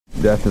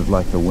Death is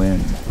like the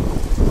wind,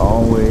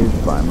 always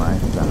by my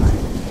side.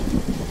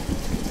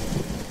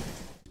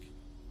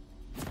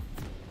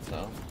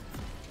 No.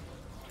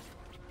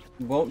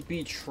 Won't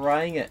be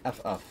trying at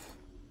FF.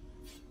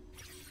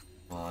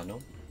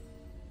 No.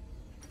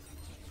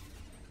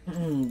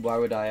 Why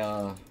would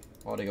I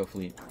go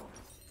fleet?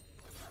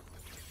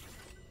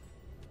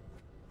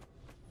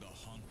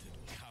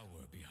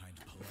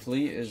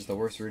 Fleet is the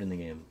worst route in the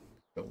game.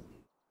 Go.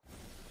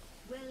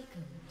 Welcome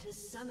to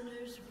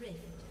Summoner's Rift.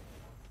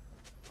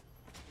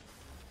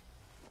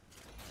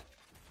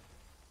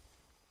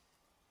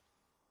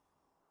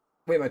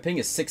 Wait, my ping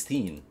is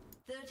 16.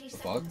 30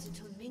 Fuck? seconds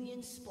until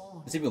minions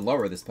spawn. It's even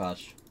lower this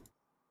patch.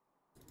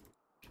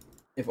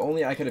 If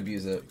only I could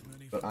abuse it,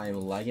 but I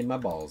am lagging my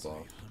balls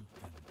off.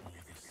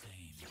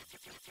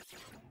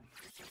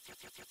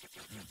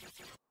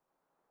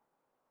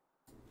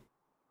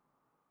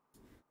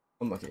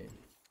 I'm lucky.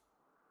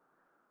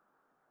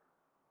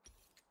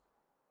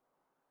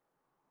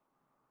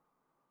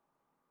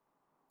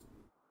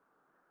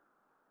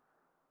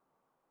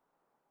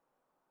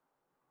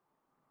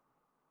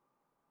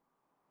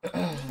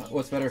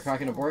 What's better,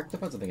 Kraken or Bork?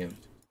 Depends on the game.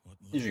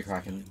 Usually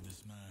Kraken.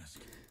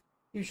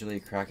 Usually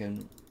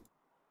Kraken.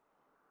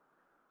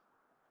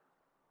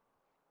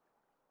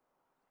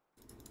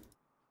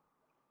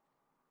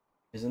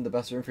 Isn't the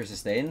best rune for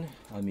sustain?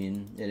 I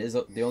mean, it is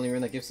the only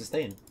rune that gives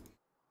sustain.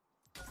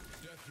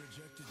 Death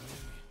rejected me,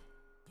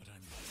 but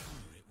I'm sure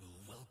it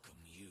will welcome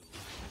you.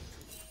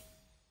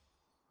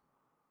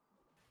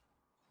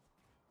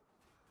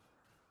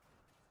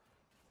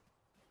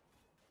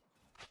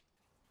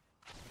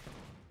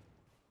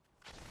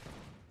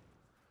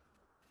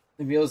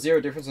 Reveal 0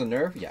 difference on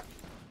nerf? Yeah.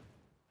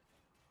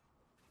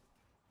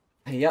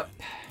 Yep.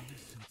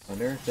 A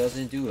nerf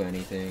doesn't do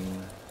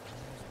anything.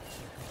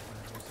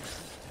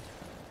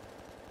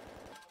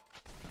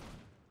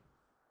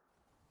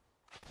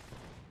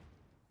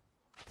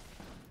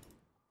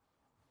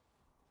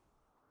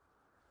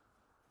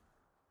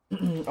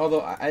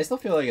 Although I still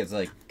feel like it's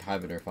like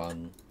kind of a nerf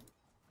on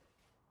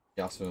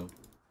Yasuo.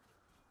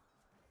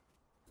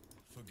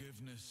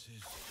 Forgiveness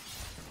is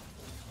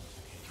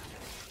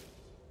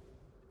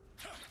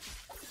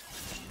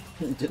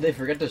Did they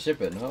forget to ship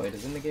it? No, it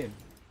is in the game.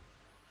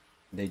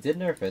 They did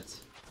nerf it.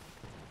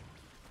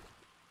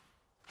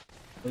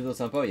 Little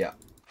Sampo, yeah.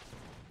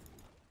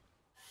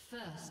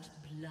 First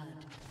blood.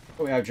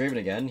 Oh, we have Draven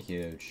again.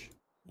 Huge.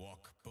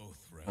 walk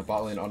both My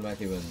bot lane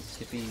automatically wins.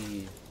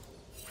 Skippy.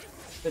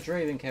 The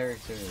Draven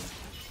character.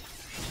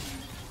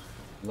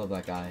 Love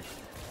that guy.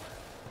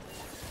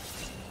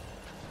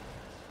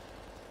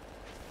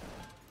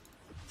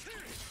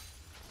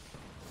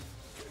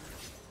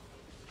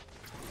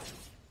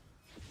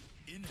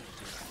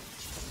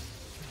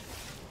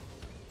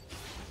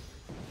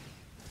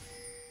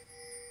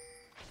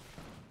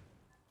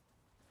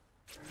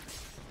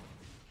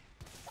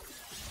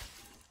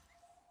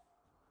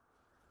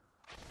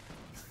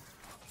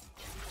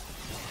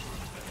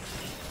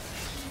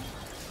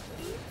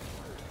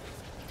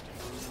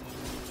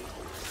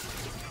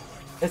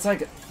 It's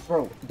like,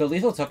 bro, the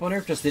lethal tempo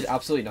nerf just did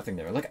absolutely nothing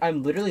there. Like,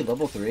 I'm literally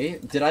level 3.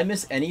 Did I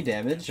miss any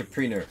damage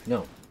pre-nerf?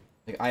 No.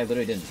 Like, I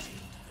literally didn't.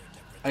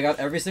 I got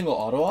every single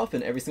auto off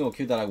and every single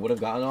Q that I would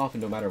have gotten off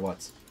no matter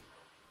what.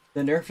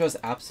 The nerf does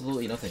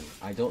absolutely nothing.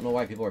 I don't know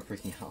why people are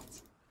freaking out.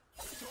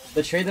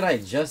 The trade that I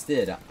just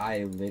did,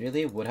 I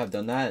literally would have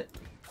done that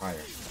prior.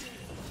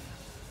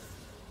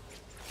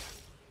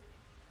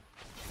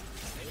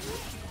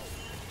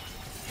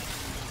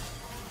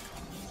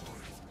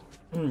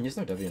 There's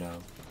no W now.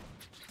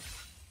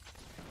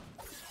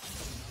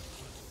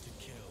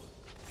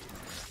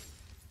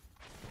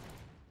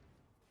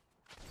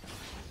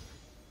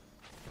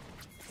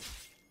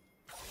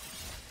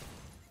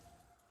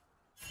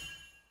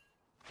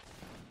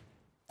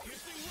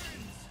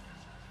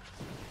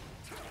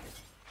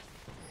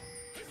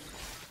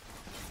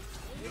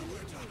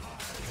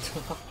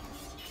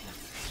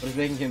 What is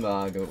making him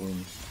go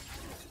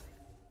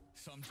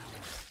Sometimes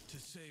to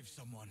save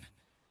someone.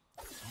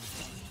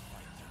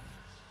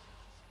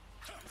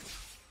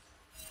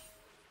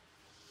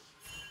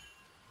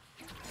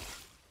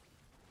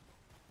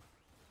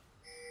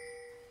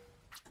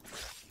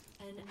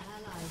 An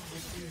ally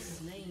has been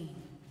slain.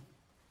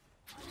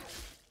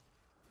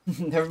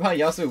 Never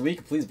mind, Yasuo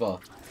weak, please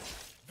ball.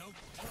 No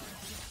time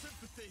for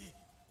sympathy.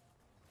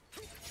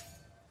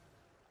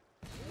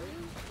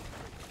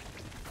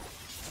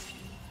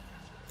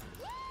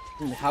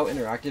 How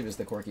interactive is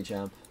the Corki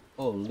champ?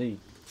 Holy.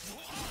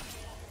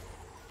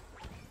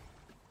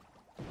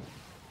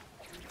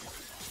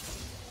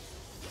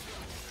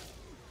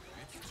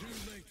 It's too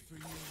late for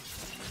you.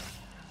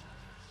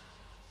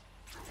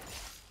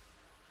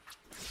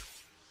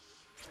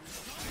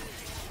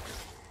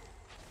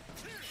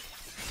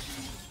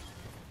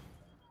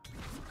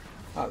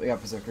 Ah, we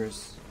got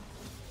Berserkers.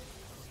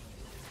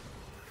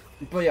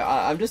 But yeah,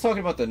 I'm just talking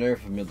about the nerf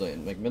of mid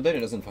lane. Like, mid lane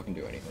it doesn't fucking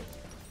do anything.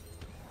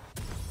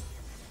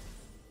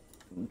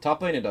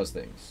 Top lane it does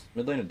things.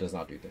 Mid lane it does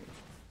not do things.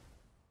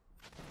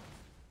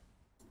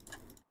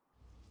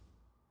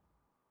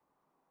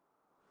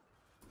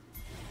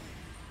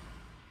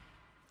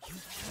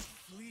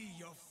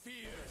 shall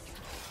fear.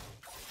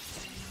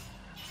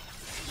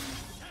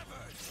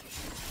 Severed.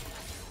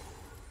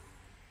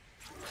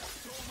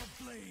 Storm of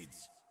blades.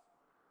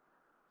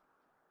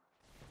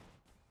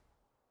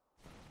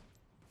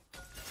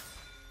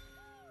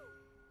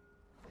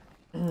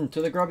 To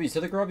the grubbies,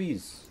 to the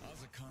grubbies!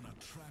 Azakana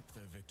trap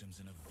their victims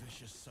in a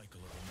vicious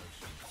cycle of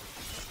emotion.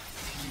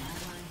 An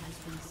ally has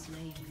been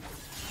slain.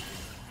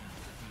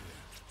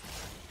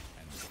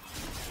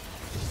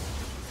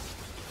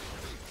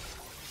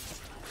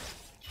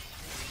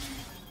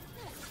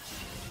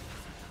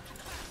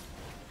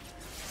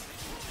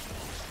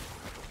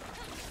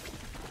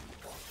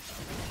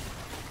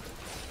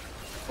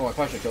 Oh, I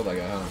probably should kill that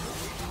guy, huh?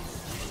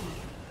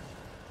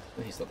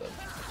 Oh, he's still dead.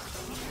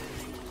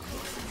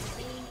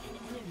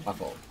 My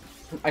fault.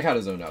 I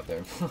kinda zoned out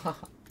there.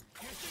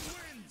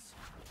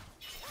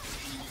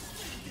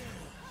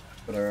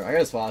 Whatever, I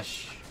got a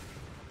splash.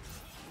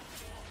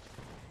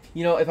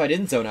 You know, if I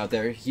didn't zone out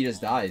there, he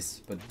just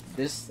dies. But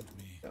this,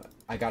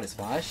 I got his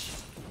splash,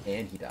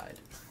 and he died.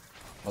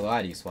 Although I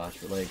had to use splash,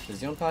 but like,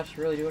 does Yone flash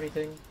really do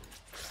anything?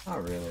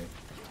 Not really.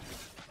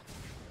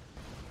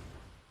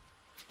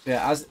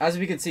 Yeah, as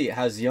we can see,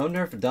 has Yone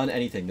Nerf done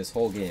anything this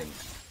whole game?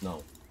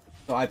 No.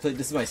 So I played,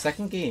 this is my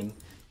second game,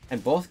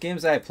 and both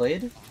games that I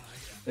played,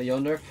 the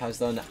Yone Nerf has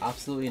done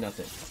absolutely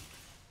nothing.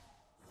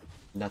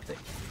 Nothing.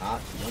 Not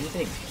one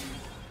thing.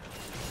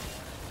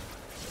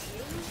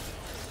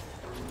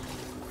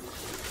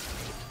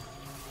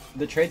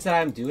 The trades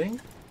that I'm doing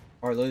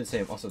are literally the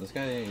same. Also, this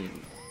guy,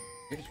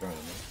 you're just running.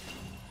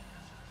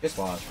 Just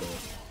watch, bro.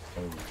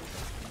 Oh.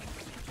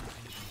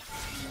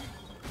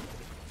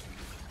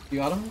 You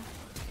got him?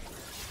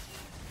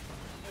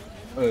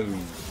 Oh,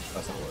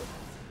 that's not work.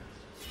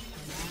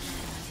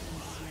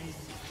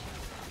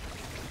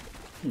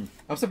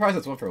 I'm surprised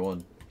it's 1 for 1. I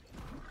feel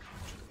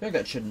like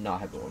that should not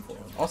have been 1 for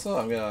 1. Also,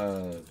 I'm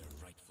gonna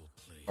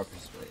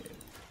persuade.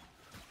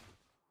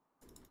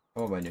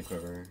 Oh, my new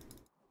quiver.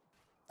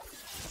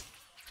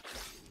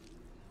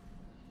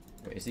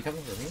 Wait, is he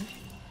coming for me?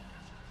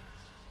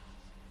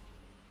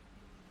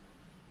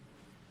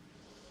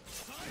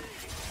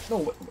 No,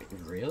 wait,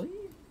 really?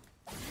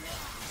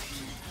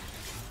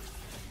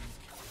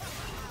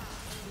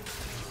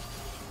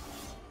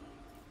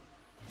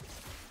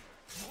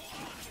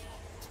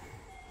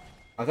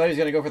 I thought he was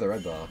gonna go for the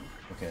red buff.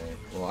 Okay,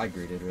 well I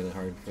greeted really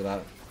hard for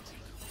that.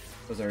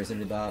 Was there a reason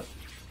to do that?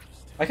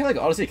 I could like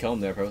honestly kill him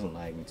there if I wasn't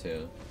lagging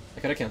too.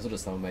 I could have cancelled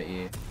his summon by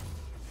E.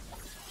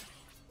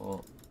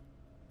 Well,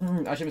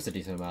 I should miss a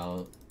decent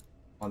amount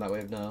on that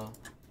wave now.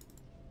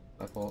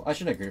 My fault. I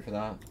shouldn't have greeted for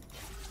that.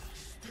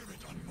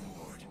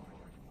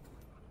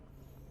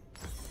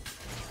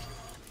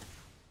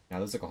 Yeah,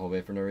 there's like a whole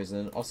wave for no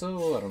reason.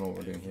 Also, I don't know what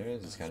we're doing here.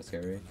 This is kind of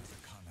scary.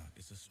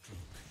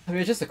 I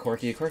mean, it's just a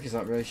Corki. Corki's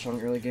not really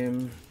strong early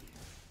game.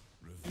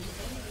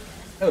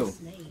 Oh,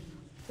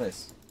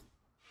 nice.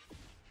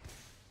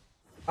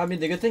 I mean,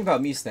 the good thing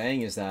about me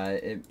staying is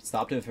that it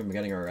stopped him from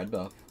getting a red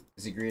buff,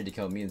 because he agreed to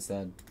kill me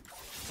instead.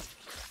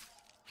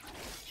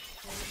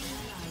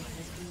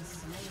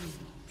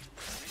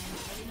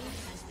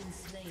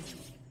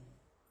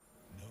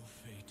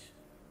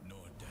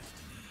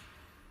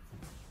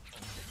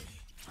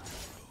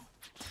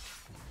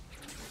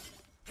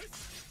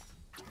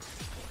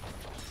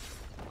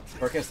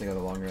 Corki has to go the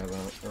long route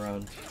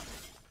around.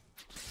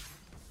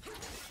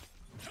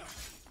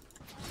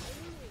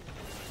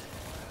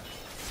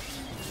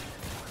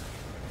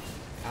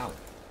 Ow.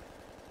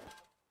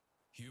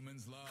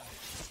 Humans lie.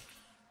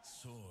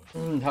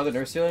 How the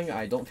Nerfs feeling?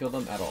 I don't feel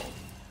them at all.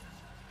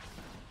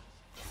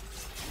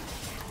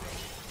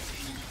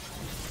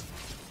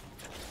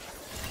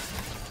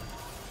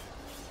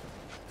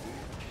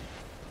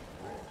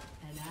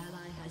 An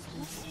ally has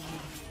been slain.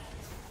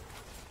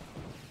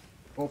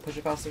 Oh, push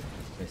it faster.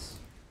 Nice.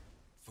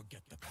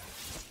 Forget the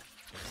past.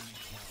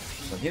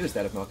 Oh, he was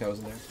dead if Maokai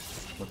wasn't there.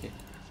 Okay.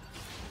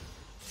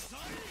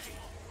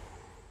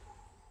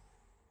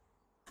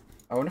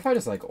 I wonder if I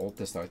just like ult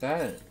to start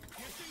that.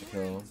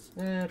 Kill.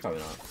 Probably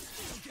not.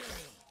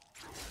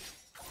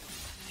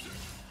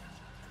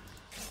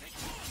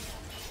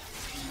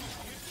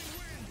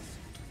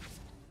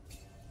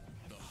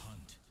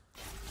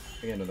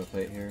 I get another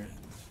plate here.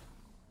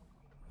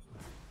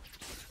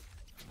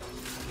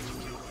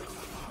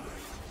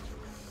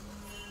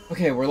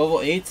 Okay, we're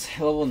level 8.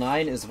 Level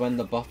 9 is when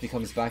the buff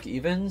becomes back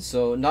even,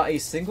 so not a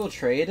single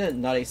trade,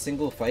 not a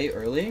single fight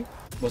early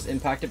was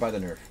impacted by the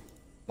nerf.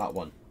 Not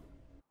one.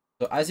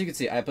 So as you can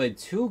see, I played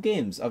 2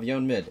 games of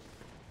Yone mid.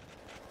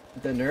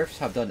 The nerfs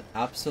have done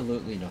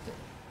absolutely nothing.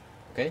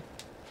 Okay?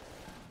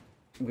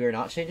 We are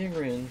not changing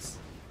runes.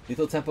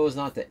 Lethal tempo is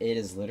not that. It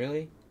is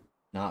literally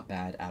not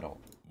bad at all.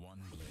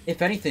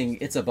 If anything,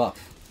 it's a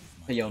buff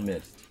to Yone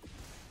mid.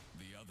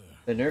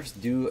 The nerfs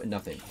do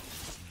nothing.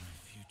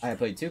 I have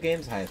played 2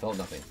 games, I have felt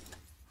nothing.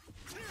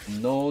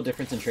 No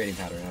difference in trading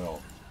pattern at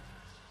all.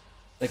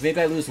 Like, maybe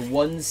I lose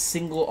 1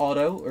 single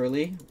auto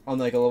early on,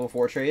 like, a level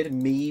 4 trade.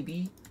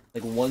 Maybe.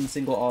 Like, 1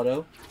 single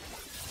auto.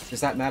 Does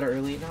that matter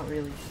early? Not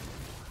really.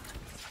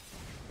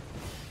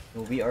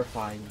 No, we are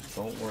fine.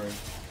 Don't worry.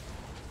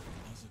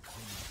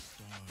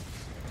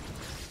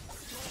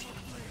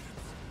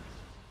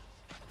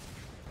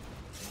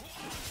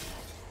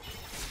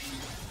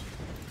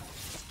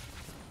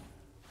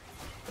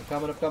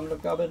 I'm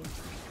coming.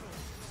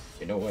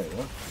 Ain't no way,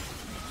 what?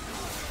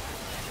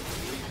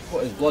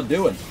 What is blood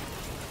doing? An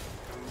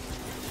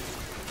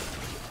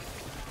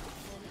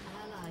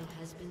ally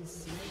has been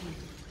slain.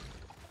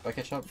 Do I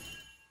catch up?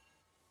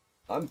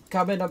 I'm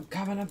coming.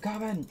 Killing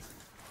spree.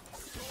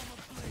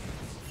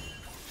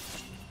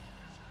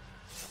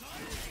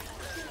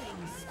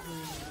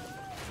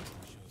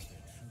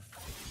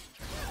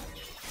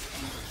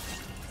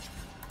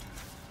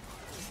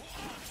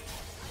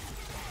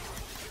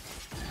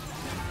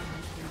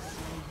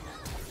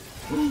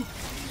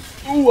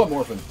 Ooh, I'm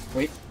orphan.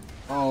 Wait.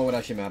 Oh, it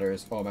actually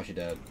matters. Oh, I'm actually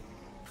dead.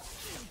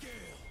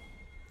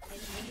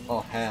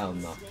 Oh, hell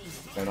no.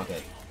 I'm not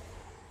dead.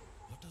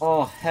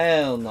 Oh,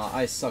 hell no.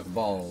 I suck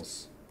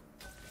balls.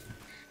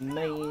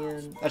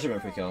 Man. That should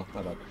have been a free kill.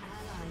 My bad.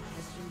 Ally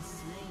has been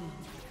slain.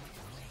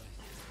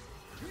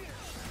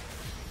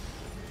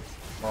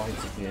 Oh,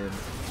 he's a kid.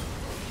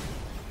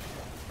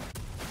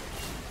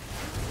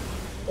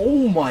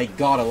 Oh my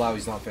god,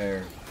 Alawi's not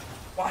fair.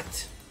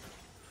 What?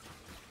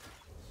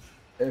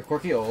 If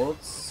Corki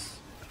ults...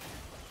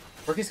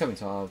 Corki's coming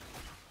top.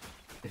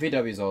 If he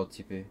W's ult,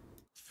 TP.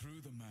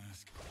 Through the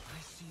mask,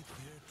 I see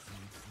their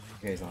truth.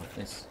 Okay, he's not.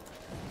 Nice.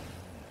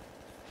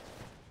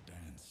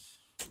 Dance.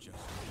 Just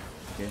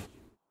Okay.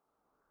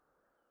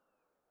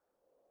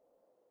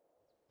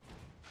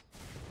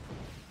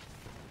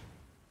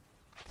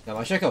 Yeah,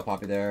 I should kill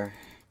Poppy there.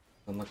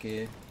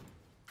 Unlucky.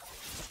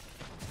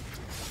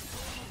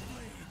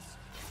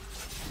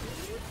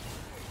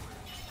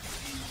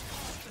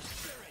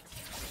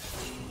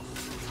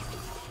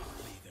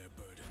 their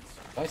burdens.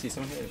 Did I see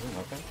someone here?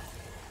 Okay.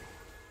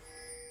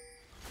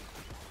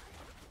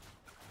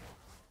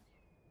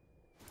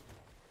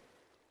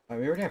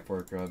 Alright, we already have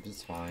 4 grubs,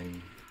 it's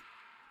fine.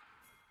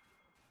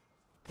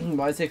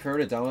 Why does it take forever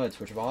to download a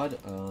Twitch VOD?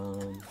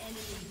 Enemy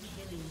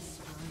killing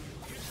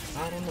spree.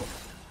 I don't know.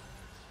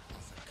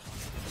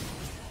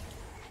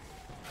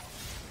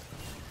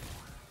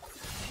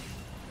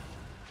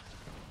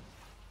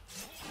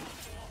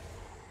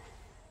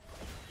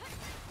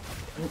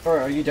 Or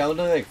are you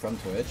downloading like from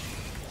Twitch?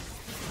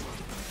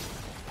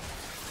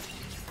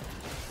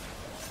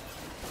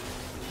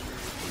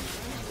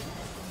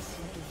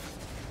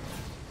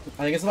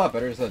 I think it's a lot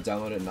better to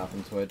download it not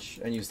from Twitch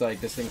and use like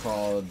this thing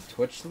called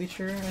Twitch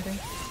Leecher, I think.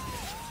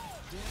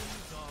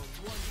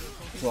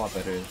 It's a lot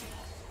better.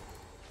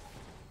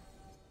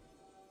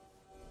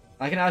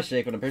 I can ask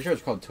Jake, but I'm pretty sure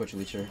it's called Twitch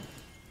Leecher.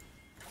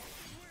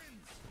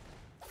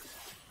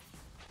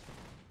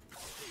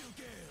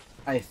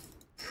 I'm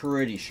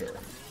pretty sure.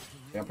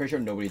 Yeah, I'm pretty sure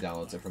nobody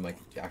downloads it from like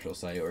the actual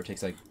site, or it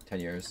takes like 10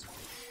 years.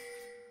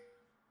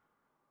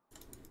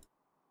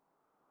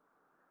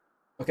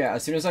 Okay,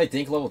 as soon as I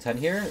dink level 10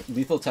 here,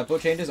 lethal tempo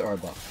changes are a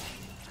buff.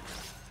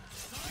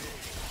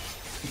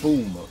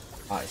 Boom.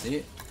 Alright,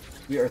 see?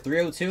 We are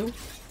 302.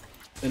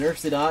 The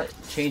nerfs did not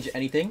change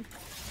anything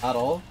at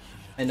all.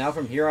 And now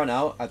from here on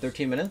out, at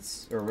 13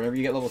 minutes, or whenever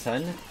you get level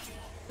 10,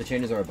 the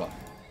changes are a buff.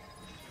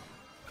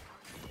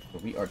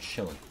 But we are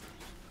chilling.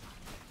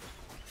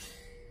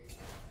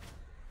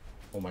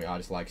 Oh my god, I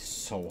just lagged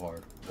so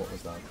hard. What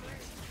was that?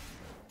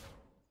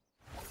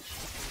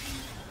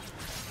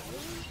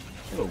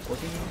 Hello,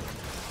 Corky.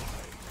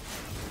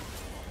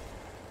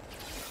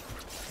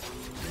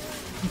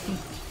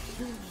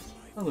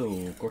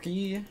 Hello,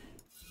 Corky.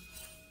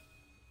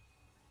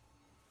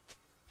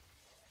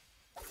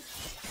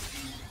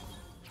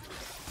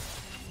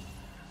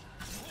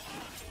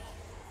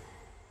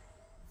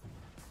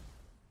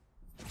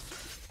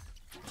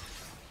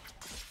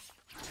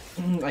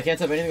 I can't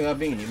type anything without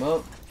being an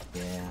emote.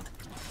 Yeah.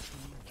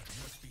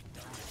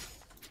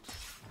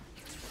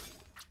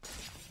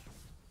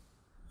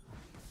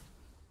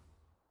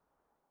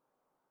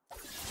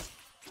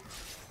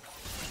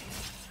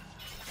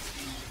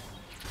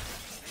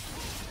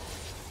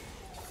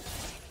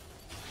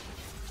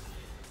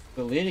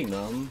 Deleting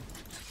them?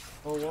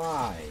 Oh,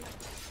 why?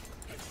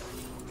 By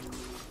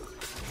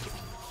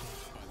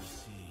the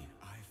sea,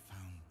 I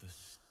found the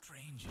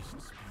strangest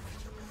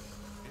spirit.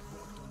 It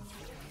walked on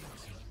 4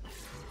 legs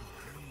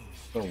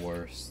and The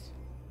worst.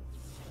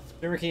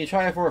 Jimmer, can you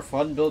try it for a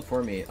fun build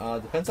for me?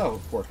 Depends how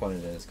for fun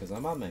it is, because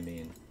I'm on my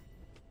main.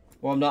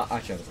 Well, I'm not.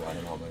 Actually, I was lying,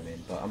 I'm not on my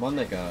main, but I'm on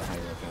like a higher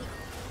account.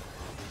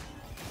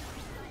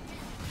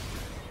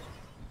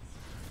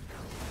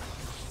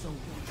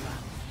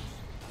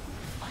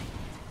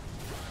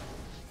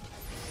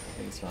 I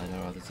think it's fine, I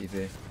don't have the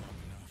TP.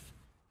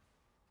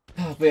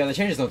 But yeah, the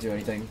changes don't do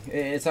anything.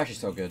 It's actually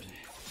so good.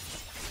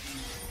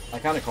 I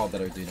kind of called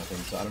that it would do nothing,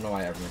 so I don't know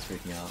why everyone's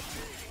freaking out.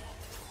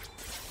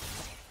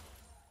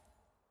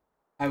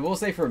 I will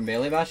say for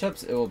melee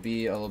matchups, it will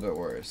be a little bit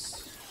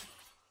worse.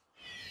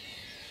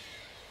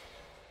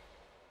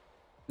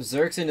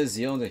 Zerx into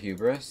Zeal into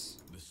Hubris?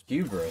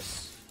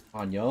 Hubris?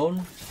 On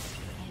Yone?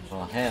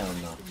 Oh, hell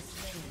no.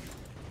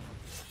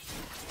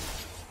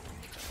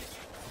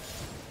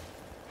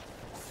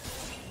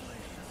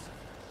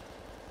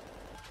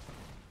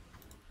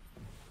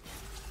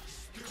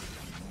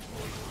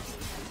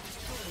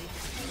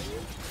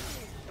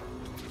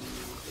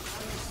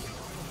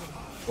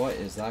 What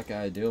is that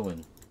guy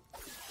doing?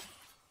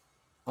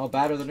 How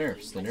bad are the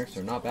nerfs? The nerfs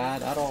are not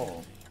bad at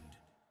all.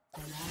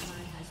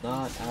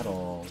 Not at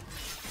all.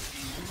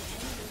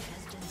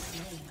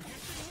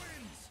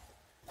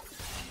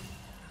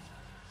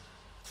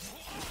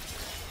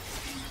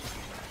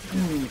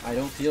 I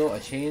don't feel a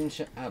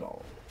change at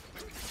all.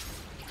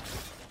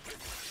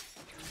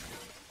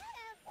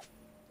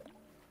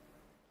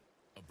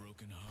 A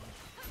broken heart.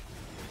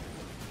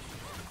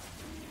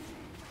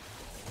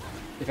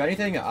 If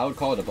anything, I would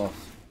call it a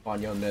buff on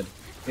Yone mid.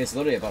 It's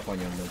literally a buff on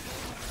Yone mid.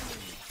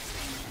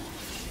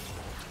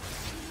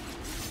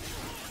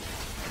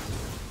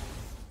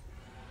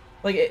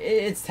 Like,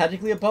 it's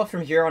technically a buff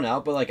from here on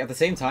out, but like at the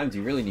same time, do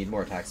you really need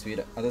more attack speed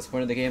at this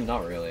point in the game?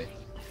 Not really.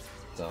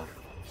 So,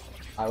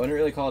 I wouldn't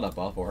really call it a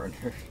buff or a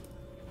nerf.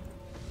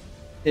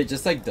 It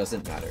just like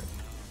doesn't matter.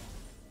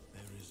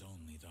 There is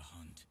only the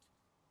hunt.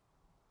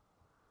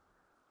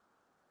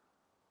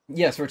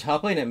 Yes, for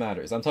top lane it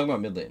matters. I'm talking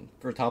about mid lane.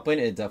 For top lane,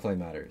 it definitely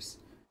matters.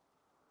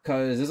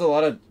 Because there's a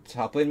lot of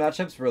top lane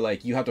matchups where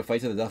like you have to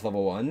fight to the death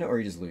level 1 or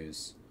you just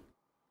lose.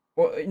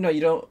 Well, no, you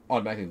don't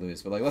automatically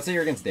lose, but like let's say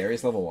you're against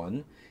Darius level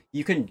 1.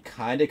 You can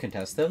kind of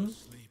contest him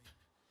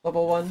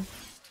level 1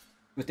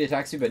 with the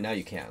attack speed, but now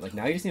you can't. Like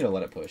now you just need to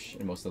let it push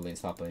in most of the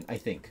lanes top lane, I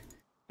think.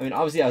 I mean,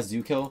 obviously as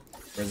Dzukill,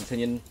 for his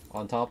opinion,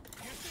 on top.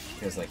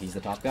 Because like he's the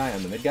top guy,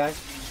 I'm the mid guy.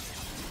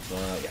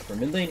 But yeah, for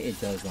mid lane,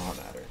 it does not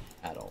matter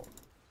at all.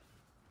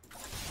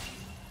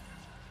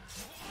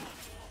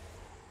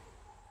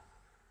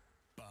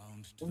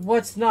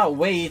 What's not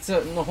wait?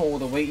 No,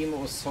 the wait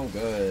emote was so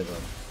good.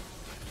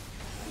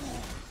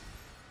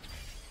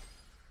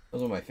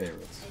 Those are my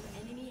favorites.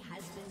 An enemy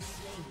has been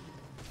slain.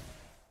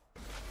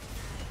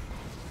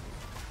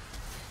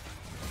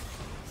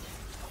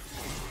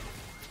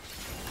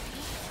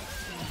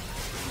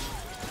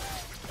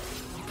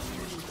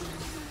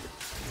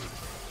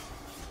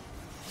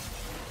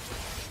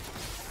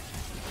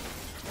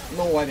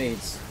 No, I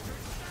AIDS.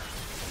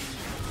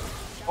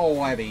 Oh,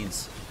 I have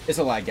AIDS. It's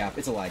a lag gap.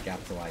 It's a lag gap.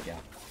 It's a lag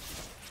gap.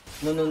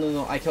 No, no, no,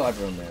 no. I kill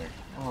everyone there.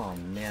 Oh,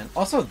 man.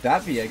 Also,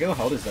 that Viego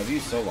held his W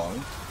so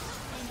long.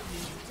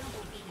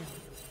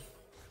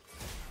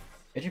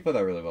 Actually put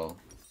that really well.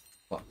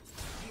 Fuck.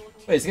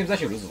 Wait, this game's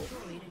actually losable.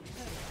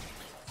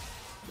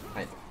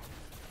 I know.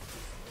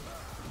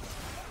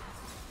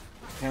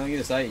 Can I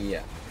get a sight?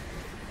 Yeah.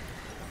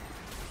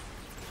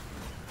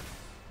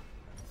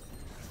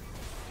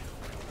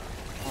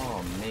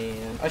 Oh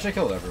man. I should have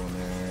killed everyone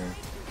there.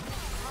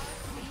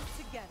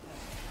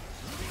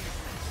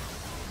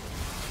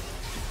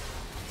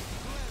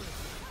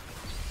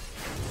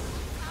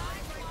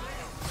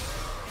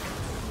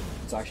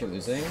 It's actually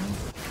losing.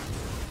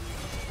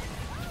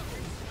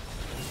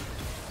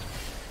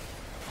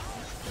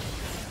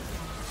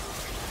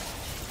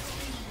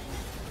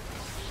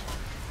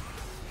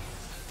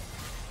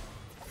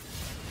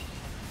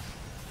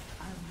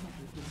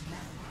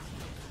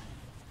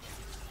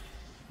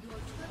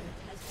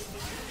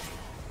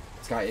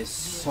 This guy is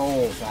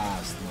so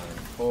fast, man.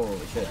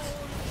 Holy shit.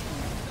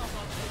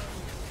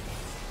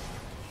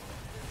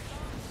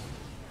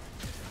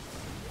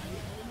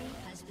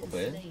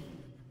 Okay.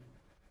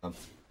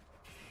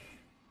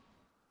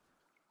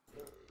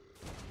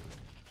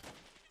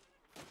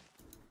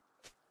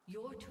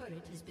 Your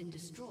turret has been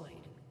destroyed.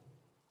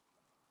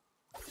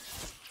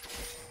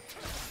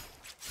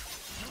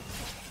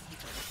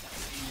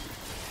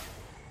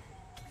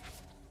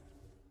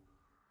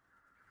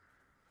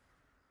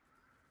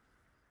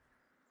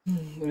 I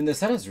mean, the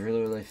Senna's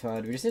really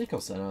fun. We just need to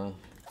kill Senna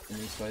in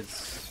these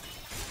fights.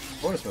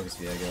 Or just focus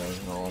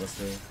Viego, in all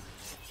honesty.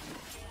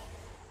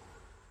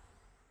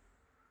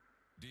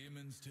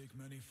 Demons take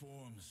many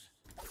forms.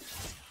 I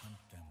hunt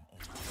them all.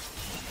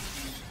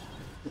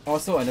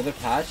 Also, another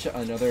patch,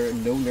 another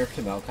no nerf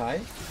to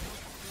Maokai.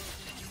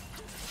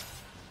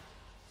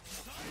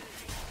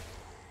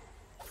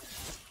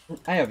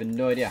 I have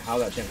no idea how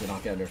that champ did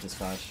not get nerfed this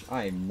patch.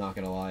 I am not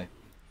gonna lie.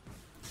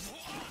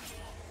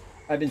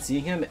 I've been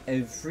seeing him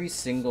every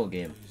single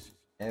game.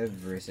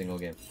 Every single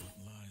game.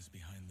 What lies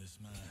behind this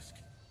mask?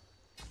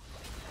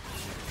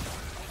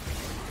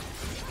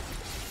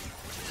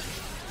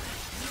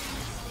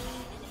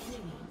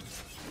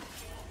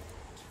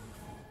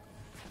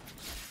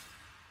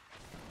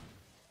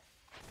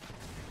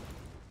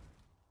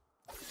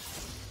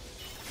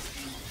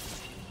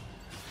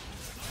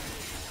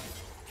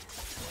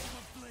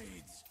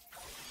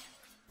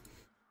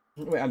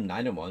 Wait, I'm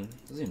 9-1.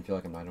 Doesn't even feel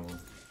like I'm 9-1.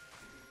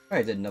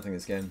 I did nothing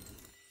this game.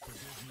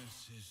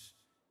 Forgiveness is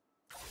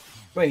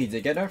Wait, he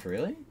did get nerfed,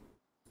 really?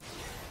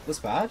 This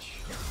patch?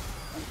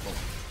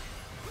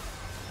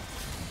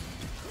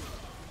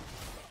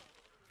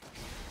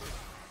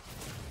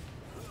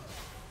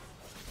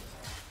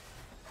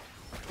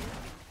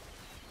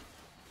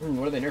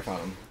 What do they nerf on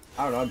him?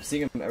 I don't know, I'm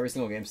seeing him every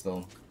single game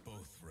still.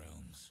 both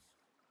realms.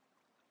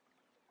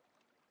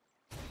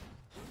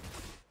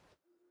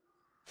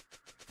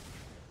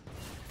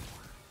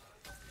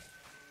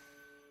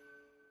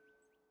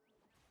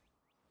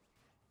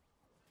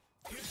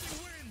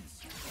 Piercing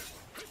winds.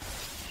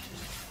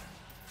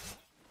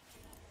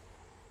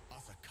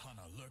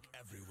 lurk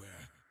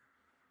everywhere.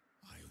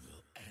 I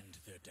will end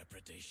their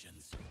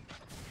depredations.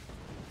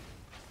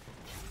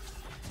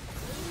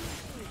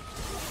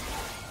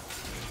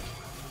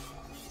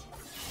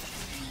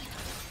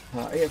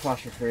 I get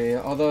flash for free,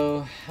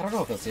 although I don't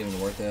know if that's even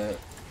worth it.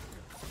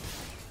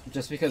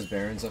 Just because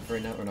Baron's up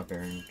right now, or not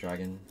Baron,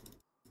 Dragon.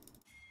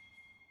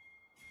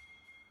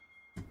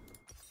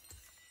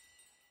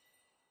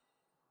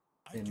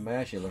 It might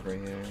actually look right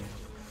here.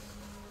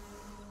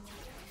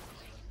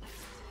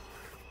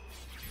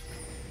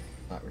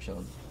 Alright, we're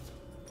chilling.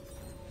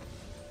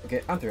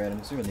 Okay, I'm 3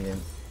 items, we're in the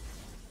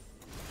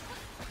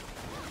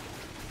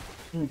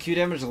game. Q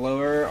damage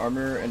lower,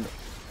 armor, and...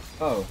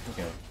 Oh,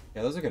 okay.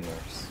 Yeah, those are good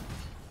nerfs.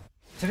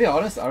 To be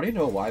honest, I don't even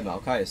know why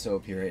Maokai is so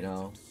OP right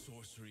now.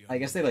 I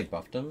guess they like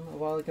buffed him a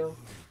while ago,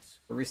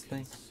 or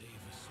recently.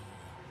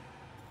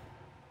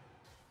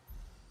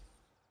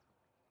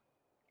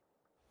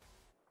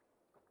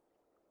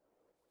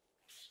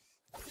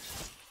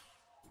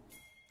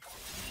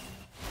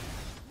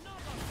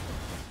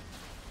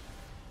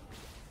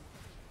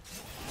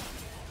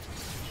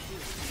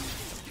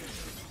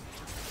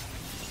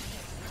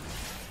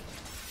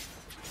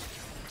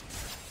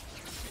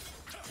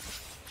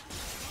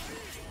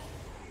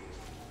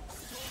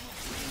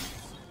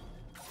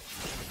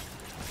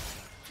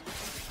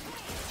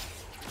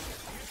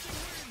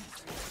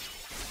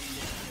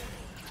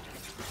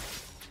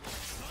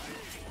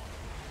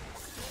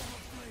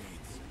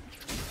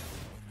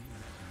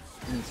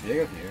 It's big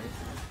up here.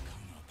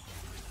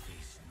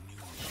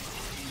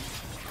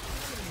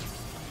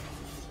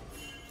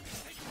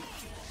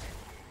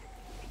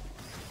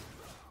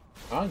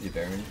 I don't do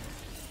Baron.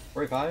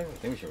 45? I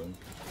think we should win.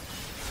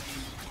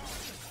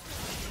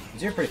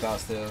 He's doing pretty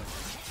fast too. Oh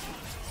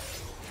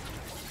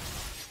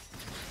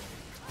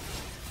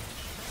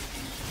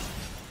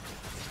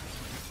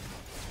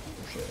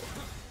shit.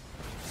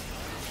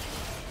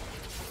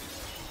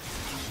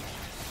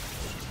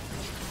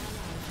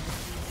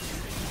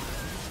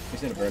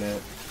 He's gonna burn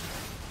it.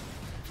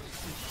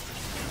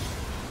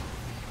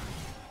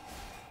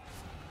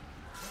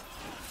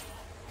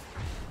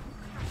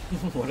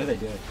 What are they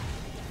doing?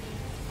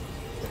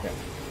 Okay.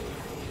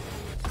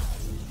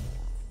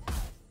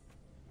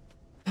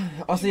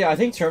 Also, yeah, I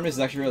think Terminus is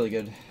actually really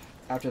good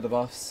after the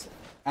buffs.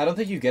 I don't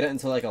think you get it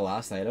until like a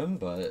last item,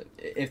 but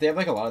if they have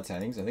like a lot of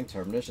tanks, I think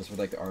Terminus just with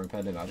like the Armor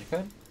Pen and Magic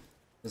Pen,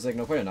 there's like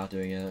no point in not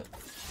doing it.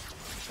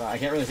 But I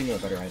can't really think of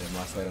a better item,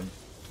 last item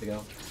to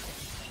go.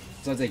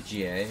 Sounds like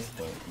GA,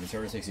 but I mean,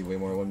 Terminus makes you way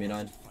more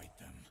 1v9.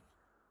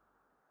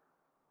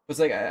 But it's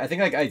like, I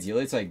think like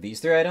ideally it's like these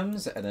 3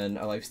 items, and then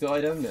a lifesteal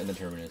item, and then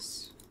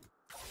Terminus.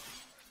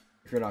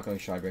 If you're not going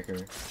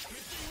Shridebreaker.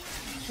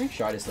 I think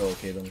Shride is still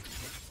okay though.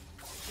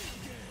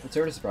 The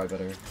Terminus is probably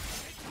better.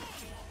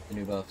 The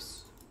new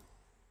buffs.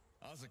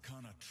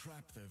 Azakana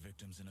trap their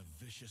victims in a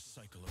vicious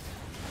cycle of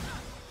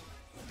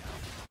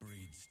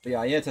breeds. But yeah,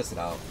 I need to test it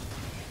out.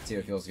 See if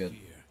it feels good.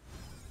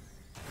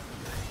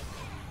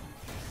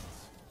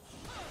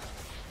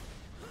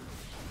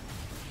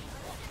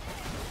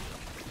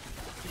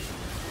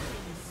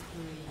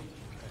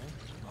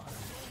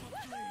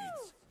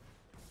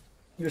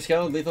 Your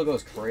skeleton lethal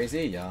goes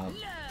crazy? Yeah.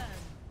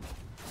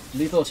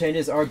 Lethal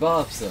changes our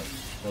buffs.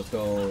 Let's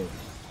go.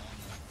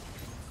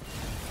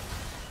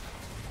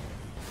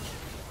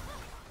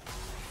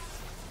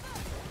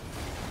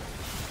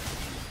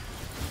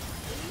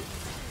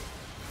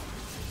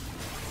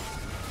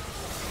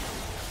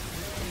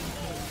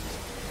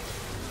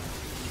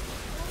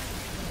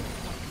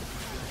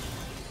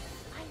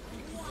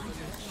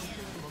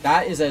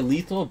 That is a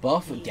lethal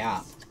buff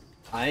gap.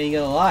 I ain't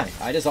gonna lie.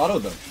 I just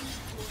autoed them.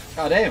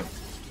 God damn.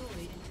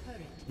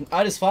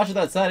 I just flashed with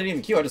that side, I didn't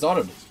even Q, I just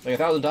autoed like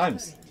 1,000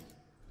 times.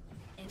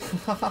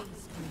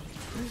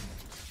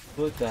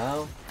 What the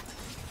hell?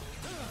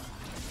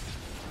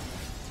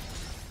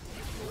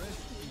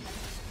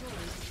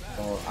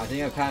 Well, I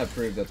think I've kind of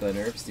proved that the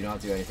nerfs do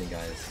not do anything,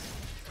 guys.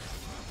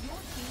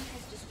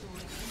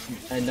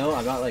 And no,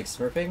 I'm not like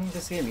smurfing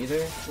this game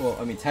either. Well,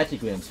 I mean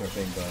technically I'm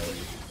smurfing, but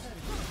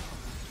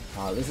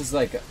this is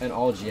like an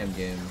all GM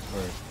game,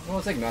 or well,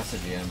 it's like Master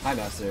GM, High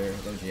Master,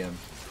 low GM.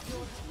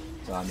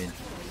 So I mean,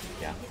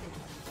 yeah.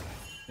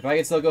 If I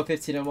can still go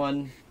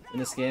 15-1 in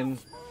this game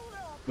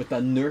with the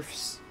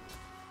nerfs,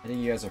 I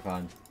think you guys are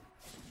fine.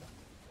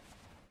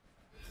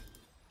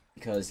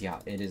 Because yeah,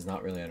 it is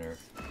not really a nerf.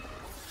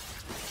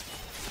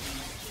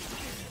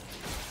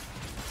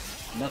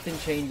 Nothing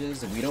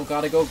changes. We don't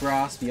gotta go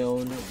grasp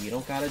Yone. We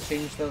don't gotta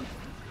change the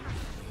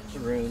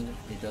rune.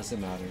 It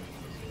doesn't matter.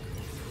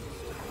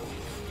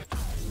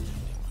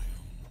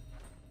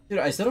 Dude,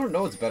 I still don't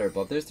know what's better,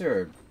 Bloodthirster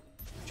or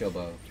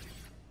Shieldbow.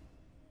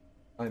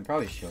 I mean,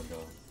 probably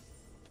Shieldbow.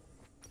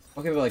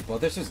 Okay, but like,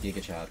 Bloodthirster's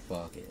Giga Chat.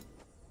 Fuck it.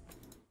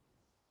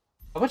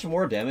 How much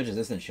more damage is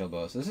this than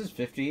Shieldbow? So this is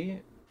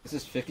 50. This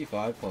is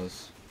 55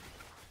 plus.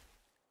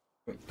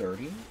 Wait,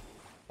 30?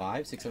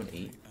 5, 6, 7,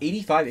 8.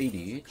 85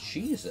 AD.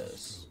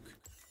 Jesus.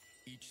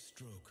 Each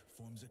stroke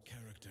forms a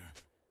character,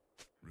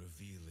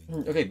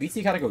 revealing. Okay,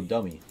 BT gotta go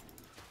dummy.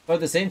 But at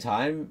the same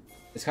time,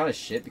 it's kind of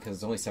shit because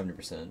it's only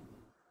 70%.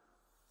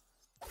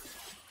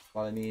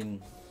 But I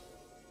mean,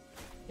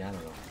 yeah, I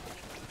don't know.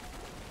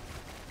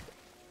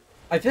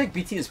 I feel like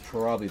BT is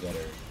probably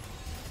better.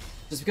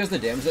 Just because the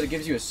damage that it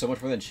gives you is so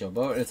much more than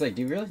Shieldbow, and it's like,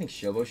 do you really think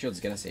Shieldbow Shield's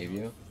gonna save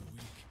you?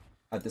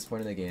 At this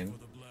point in the game?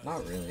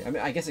 Not really. I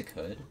mean, I guess it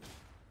could.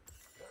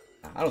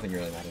 I don't think it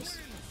really matters.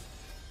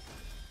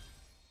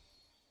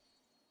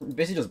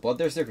 Basically just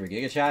Bloodthirster if you're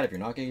Giga Chad, if you're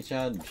not Giga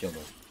Chad,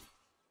 Shieldbow.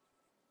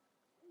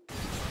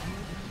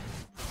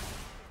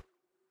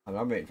 I mean,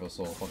 I'm waiting for a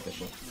soul, fuck this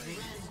shit.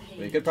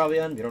 But you could probably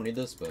end, you don't need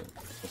this, but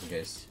just in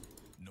case.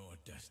 Nor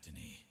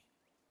destiny.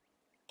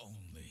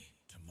 Only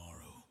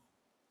tomorrow.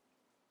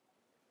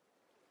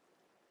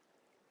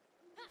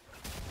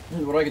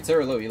 What do I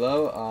consider low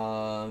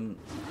elo?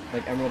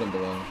 Like Emerald and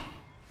below.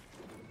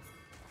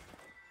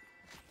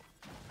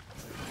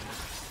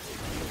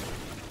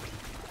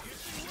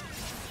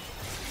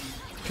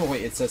 Oh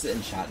wait, it says it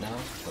in chat now?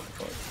 What the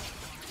fuck?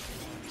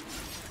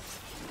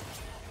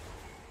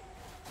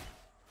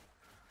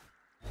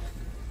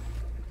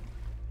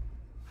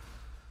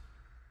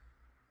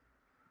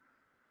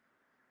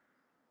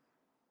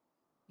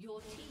 Your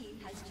team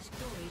has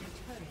destroyed a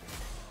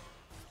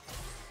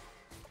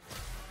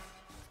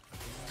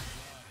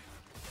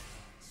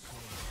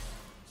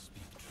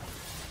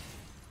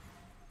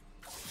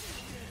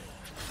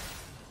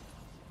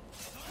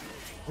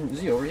turret. Is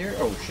he over here?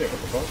 Oh shit,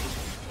 what the fuck?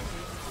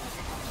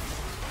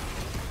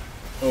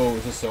 Oh,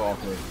 this is so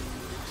awkward.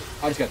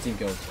 I just got team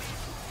killed.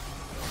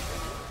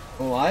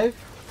 I'm alive?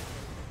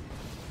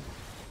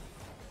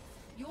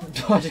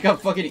 I just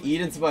got fucking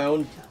eaten into my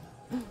own...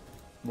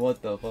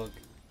 What the fuck?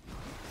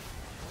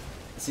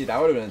 See, that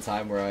would have been a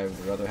time where I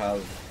would rather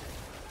have...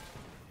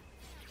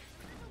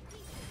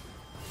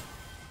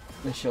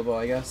 the Shieldbow,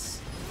 I guess.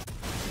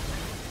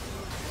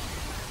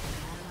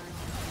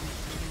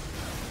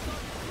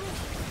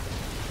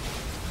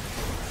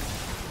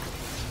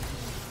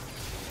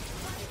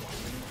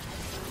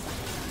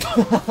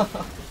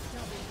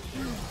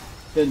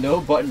 The no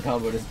button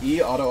combo, just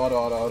E,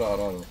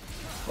 auto.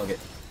 Fuck it.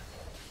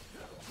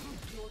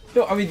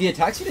 No, I mean, the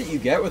attack speed that you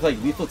get with,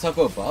 like, lethal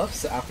tempo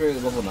buffs after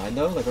level 9,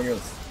 though, like, when you're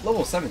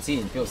level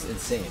 17, feels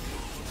insane.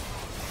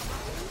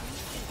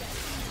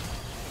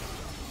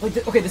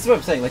 Like, okay, this is what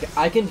I'm saying, like,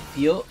 I don't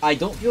feel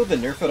the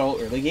nerf at all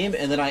early game,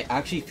 and then I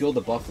actually feel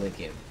the buff late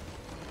game.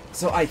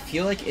 So I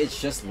feel like it's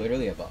just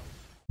literally a buff.